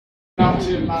Not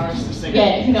too embarrassed to sing it.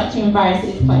 Yeah, if you're not too embarrassed,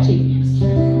 it's quite cheap.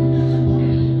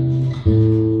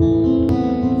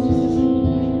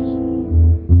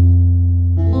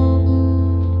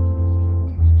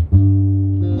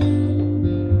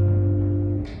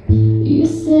 You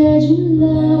said you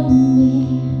love me,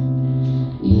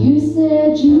 you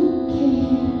said you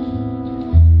care.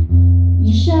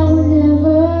 You shall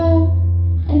whenever,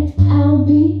 and I'll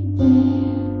be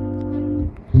there.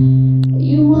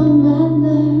 You are my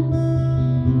love,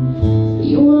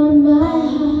 you are my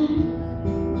heart.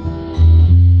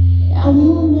 And we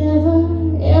will never,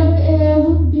 ever,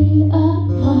 ever be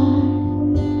apart.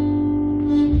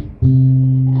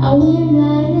 And when I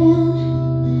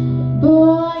am,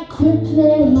 boy, quit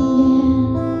playing.